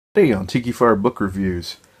Today on Tikifire Book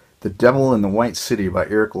Reviews, The Devil in the White City by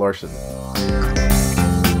Erik Larson.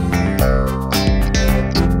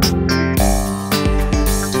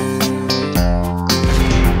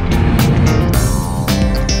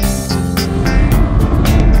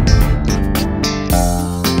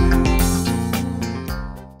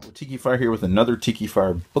 Tikifire here with another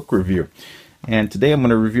Tikifire book review. And today I'm going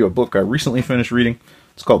to review a book I recently finished reading.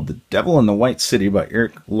 It's called The Devil in the White City by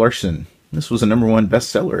Erik Larson. This was a #1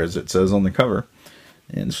 bestseller, as it says on the cover.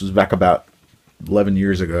 And this was back about 11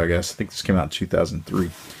 years ago, I guess. I think this came out in 2003.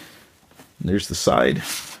 And there's the side.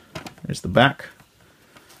 There's the back.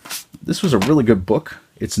 This was a really good book.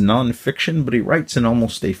 It's non-fiction, but he writes in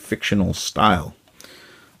almost a fictional style.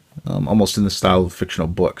 Almost in the style of a fictional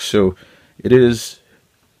book. So it is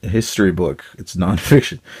a history book. It's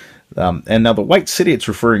non-fiction. And now the White City it's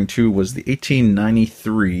referring to was the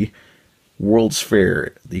 1893 World's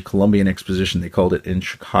Fair, the Columbian Exposition, they called it, in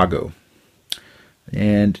Chicago.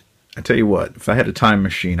 And I tell you what, if I had a time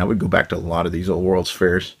machine, I would go back to a lot of these old World's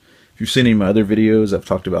Fairs. If you've seen any of my other videos, I've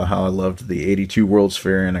talked about how I loved the 82 World's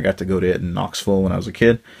Fair, and I got to go to it in Knoxville when I was a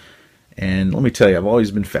kid. And let me tell you, I've always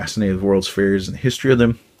been fascinated with World's Fairs and the history of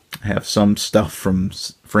them. I have some stuff from,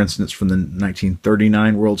 for instance, from the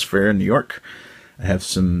 1939 World's Fair in New York. I have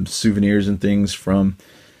some souvenirs and things from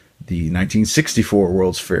the 1964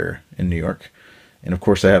 World's Fair in New York. And of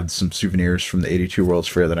course I have some souvenirs from the 82 World's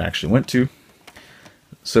Fair that I actually went to.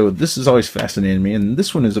 So this has always fascinated me, and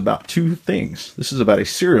this one is about two things. This is about a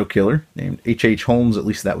serial killer named H.H. Holmes, at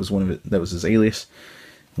least that was that was his alias,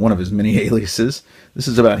 one of his many aliases. This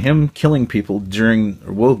is about him killing people during,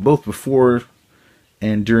 or both before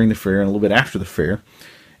and during the fair and a little bit after the fair.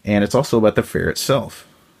 And it's also about the fair itself.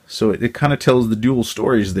 So it kind of tells the dual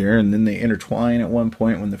stories there, and then they intertwine at one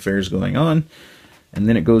point when the fair is going on, and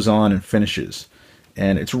then it goes on and finishes.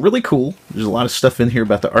 And it's really cool. There's a lot of stuff in here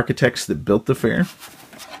about the architects that built the fair,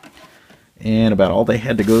 and about all they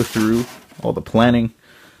had to go through, all the planning,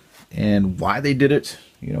 and why they did it,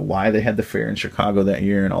 you know, why they had the fair in Chicago that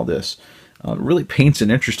year and all this. It really paints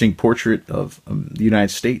an interesting portrait of the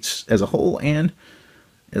United States as a whole, and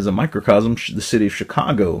as a microcosm, the city of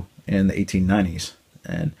Chicago in the 1890s.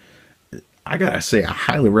 And I gotta say, I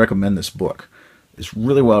highly recommend this book. It's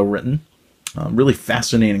really well written, really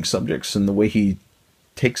fascinating subjects, and the way he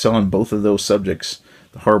takes on both of those subjects,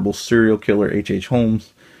 the horrible serial killer H.H.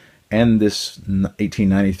 Holmes and this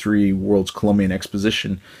 1893 World's Columbian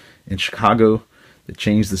Exposition in Chicago that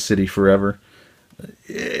changed the city forever.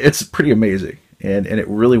 It's pretty amazing, and it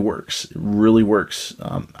really works. It really works.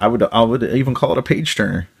 I would even call it a page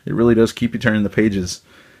turner. It really does keep you turning the pages.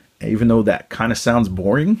 Even though that kind of sounds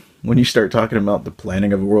boring when you start talking about the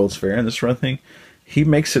planning of a World's Fair and this sort of thing, he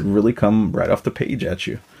makes it really come right off the page at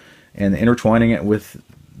you. And intertwining it with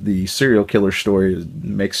the serial killer story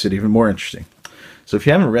makes it even more interesting. So if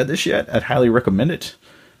you haven't read this yet, I'd highly recommend it.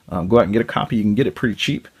 Go out and get a copy. You can get it pretty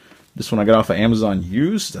cheap. This one I got off of Amazon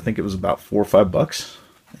used. I think it was about $4 or $5.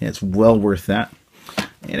 And it's well worth that.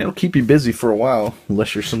 And it'll keep you busy for a while,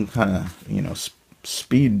 unless you're some kind of, you know,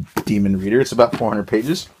 speed demon reader. It's about 400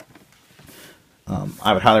 pages.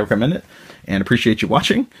 I would highly recommend it, and appreciate you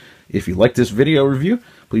watching. If you like this video review,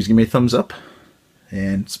 please give me a thumbs up,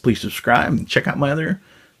 and please subscribe and check out my other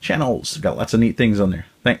channels. Got lots of neat things on there.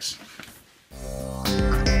 Thanks.